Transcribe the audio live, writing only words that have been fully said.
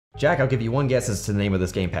Jack, I'll give you one guess as to the name of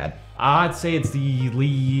this gamepad. I'd say it's the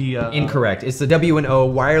Lee... Incorrect. It's the W&O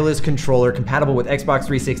wireless controller compatible with Xbox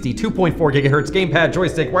 360, 2.4 gigahertz gamepad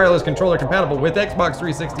joystick wireless controller compatible with Xbox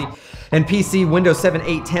 360 and PC, Windows 7,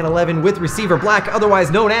 8, 10, 11 with receiver black,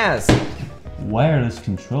 otherwise known as... wireless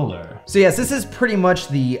controller. So yes, this is pretty much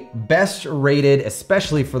the best rated,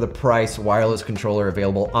 especially for the price, wireless controller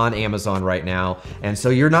available on Amazon right now. And so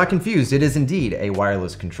you're not confused, it is indeed a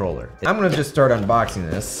wireless controller. I'm gonna just start unboxing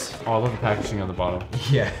this. Oh, I love the packaging on the bottom.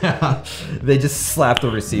 Yeah, they just slapped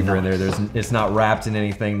the receiver in there. It's not wrapped in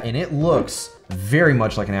anything. And it looks very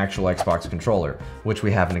much like an actual Xbox controller, which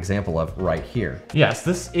we have an example of right here. Yes,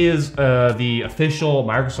 this is the official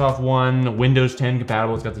Microsoft one, Windows 10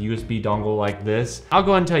 compatible. It's got the USB dongle like this. I'll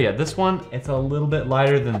go ahead and tell you, this one, it's a little bit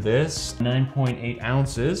lighter than this. 9.8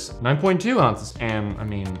 ounces, 9.2 ounces. And I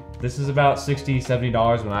mean, this is about $60,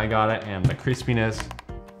 $70 when I got it, and the crispiness.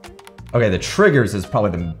 Okay, the triggers is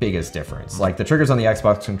probably the biggest difference. Like the triggers on the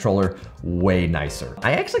Xbox controller, way nicer.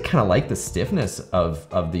 I actually kind of like the stiffness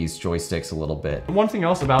of these joysticks a little bit. One thing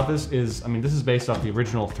else about this is, I mean, this is based off the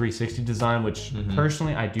original 360 design, which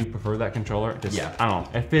personally, I do prefer that controller. Yeah. I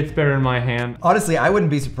don't know, it fits better in my hand. Honestly, I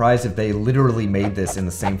wouldn't be surprised if they literally made this in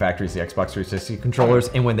the same factory as the Xbox 360 controllers,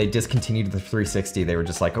 and when they discontinued the 360, they were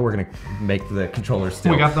just like, oh, we're gonna make the controllers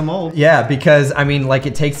still. We got the mold. Yeah, because I mean, like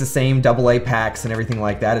it takes the same AA packs and everything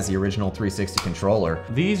like that as the original 360 controller.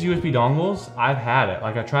 These USB dongles, I've had it.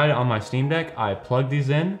 Like I tried it on my Steam Deck, I plugged these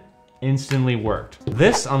in, instantly worked.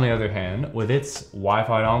 This, on the other hand, with its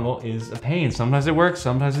Wi-Fi dongle is a pain. Sometimes it works,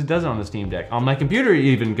 sometimes it doesn't on the Steam Deck. On my computer, it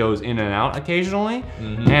even goes in and out occasionally.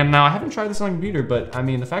 And now I haven't tried this on the computer, but I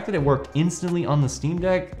mean, the fact that it worked instantly on the Steam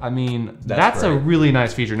Deck, I mean, that's a really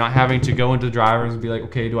nice feature, not having to go into the drivers and be like,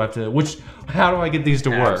 okay, do I have to, how do I get these to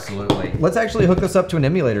work? Absolutely. Let's actually hook this up to an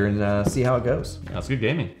emulator and see how it goes. That's good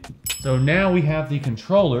gaming. So now we have the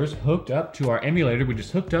controllers hooked up to our emulator. We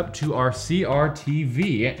just hooked up to our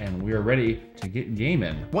CRTV, and we are ready to get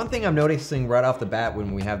gaming. One thing I'm noticing right off the bat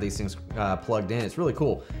when we have these things plugged in, it's really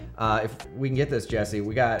cool. If we can get this, Jesse,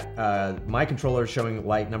 we got my controller showing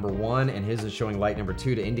light number 1 and his is showing light number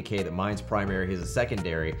 2 to indicate that mine's primary, his is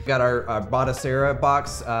secondary. We got our Batocera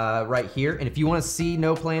box right here, and if you want to see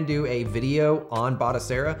No Plan do a video on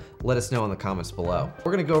Batocera, let us know in the comments below.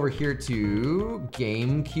 We're gonna go over here to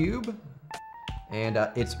GameCube. And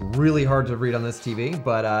it's really hard to read on this TV,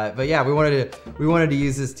 but yeah, we wanted to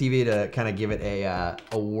use this TV to kind of give it a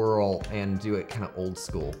whirl and do it kind of old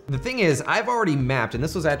school. The thing is, I've already mapped, and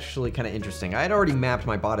this was actually kind of interesting. I had already mapped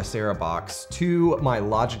my Batocera box to my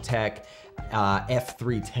Logitech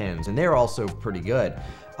F310s, and they're also pretty good.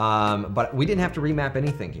 But we didn't have to remap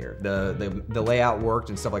anything here. The layout worked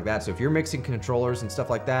and stuff like that. So if you're mixing controllers and stuff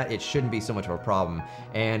like that, it shouldn't be so much of a problem.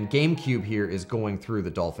 And GameCube here is going through the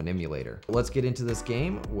Dolphin emulator. Let's get into this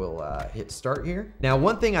game. We'll hit start here. Now,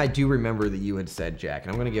 one thing I do remember that you had said, Jack,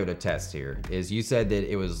 and I'm gonna give it a test here, is you said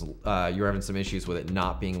that it was, you were having some issues with it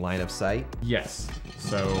not being line of sight. Yes.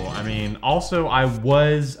 So, I mean, also I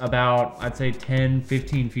was about, I'd say 10,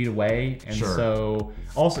 15 feet away. And so,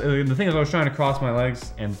 also, the thing is I was trying to cross my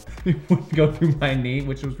legs and it wouldn't go through my knee,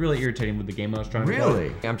 which was really irritating with the game I was trying to play.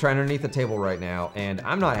 Really? I'm trying underneath the table right now, and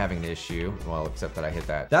I'm not having an issue. Well, except that I hit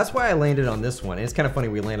that. That's why I landed on this one. And it's kind of funny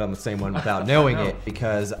we landed on the same one without knowing it,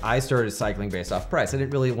 because I started cycling based off price. I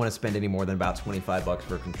didn't really want to spend any more than about 25 bucks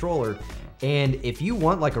for a controller. And if you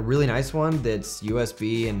want like a really nice one that's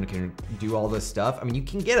USB and can do all this stuff, I mean, you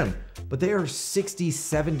can get them, but they are $60,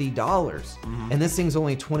 $70. And this thing's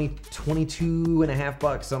only 22 and a half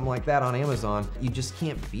bucks, something like that on Amazon. You just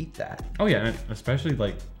can't beat that. Oh yeah, and especially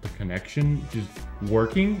like the connection just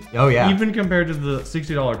working. Oh yeah. Even compared to the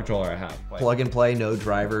 $60 controller I have. Plug and play, no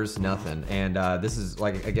drivers, nothing. And this is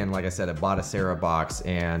like, again, like I said, a Batocera box,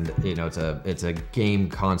 and you know, it's a game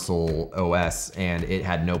console OS, and it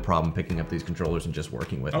had no problem picking up these controllers and just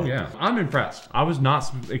working with it. Oh yeah, I'm impressed. I was not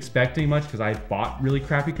expecting much because I bought really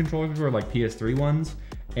crappy controllers before, like PS3 ones,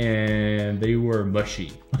 and they were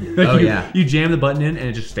mushy. Oh yeah. You jam the button in and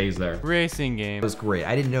it just stays there. Racing game. It was great.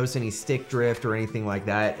 I didn't notice any stick drift or anything like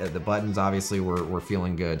that. The buttons obviously were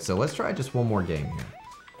feeling good. So let's try just one more game here.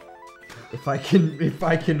 If I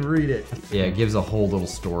can read it. Yeah, it gives a whole little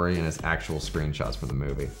story and it's actual screenshots from the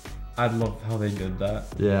movie. I love how they did that.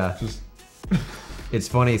 Yeah. Just It's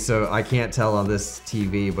funny, so I can't tell on this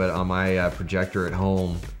TV, but on my projector at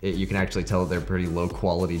home, you can actually tell that they're pretty low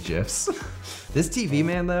quality GIFs. This TV,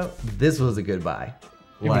 man, though, this was a good buy.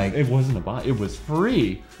 It wasn't a buy, it was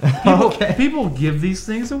free. People give these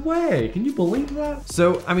things away. Can you believe that?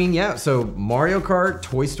 So, I mean, yeah, so Mario Kart,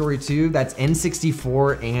 Toy Story 2, that's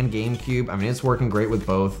N64 and GameCube. I mean, it's working great with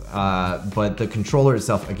both, but the controller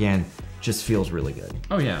itself, again, just feels really good.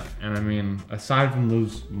 Oh yeah, and I mean, aside from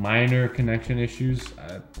those minor connection issues,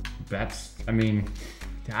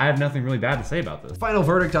 I have nothing really bad to say about this. Final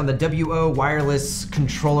verdict on the WO wireless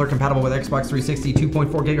controller compatible with Xbox 360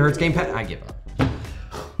 2.4 gigahertz gamepad. I give up.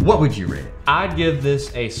 What would you rate it? I'd give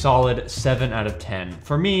this a solid 7 out of 10.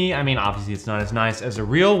 For me, I mean, obviously it's not as nice as a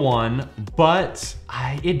real one, but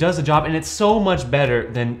it does the job, and it's so much better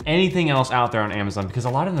than anything else out there on Amazon because a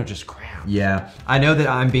lot of them are just crap. Yeah, I know that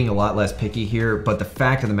I'm being a lot less picky here, but the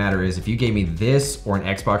fact of the matter is if you gave me this or an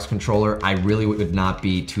Xbox controller, I really would not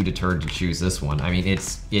be too deterred to choose this one. I mean,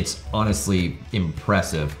 it's honestly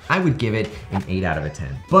impressive. I would give it an 8 out of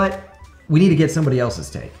 10, but we need to get somebody else's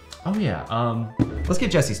take. Oh yeah, Let's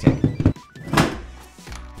get Jesse's take.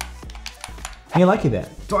 How you like that?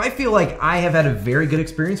 So I feel like I have had a very good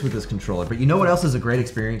experience with this controller, but you know what else is a great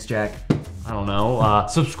experience, Jack? I don't know,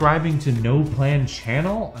 subscribing to No Plan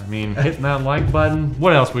channel? I mean, hitting that like button.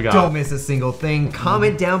 What else we got? Don't miss a single thing.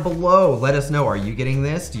 Comment down below. Let us know, are you getting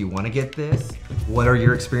this? Do you want to get this? What are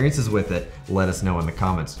your experiences with it? Let us know in the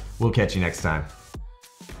comments. We'll catch you next time.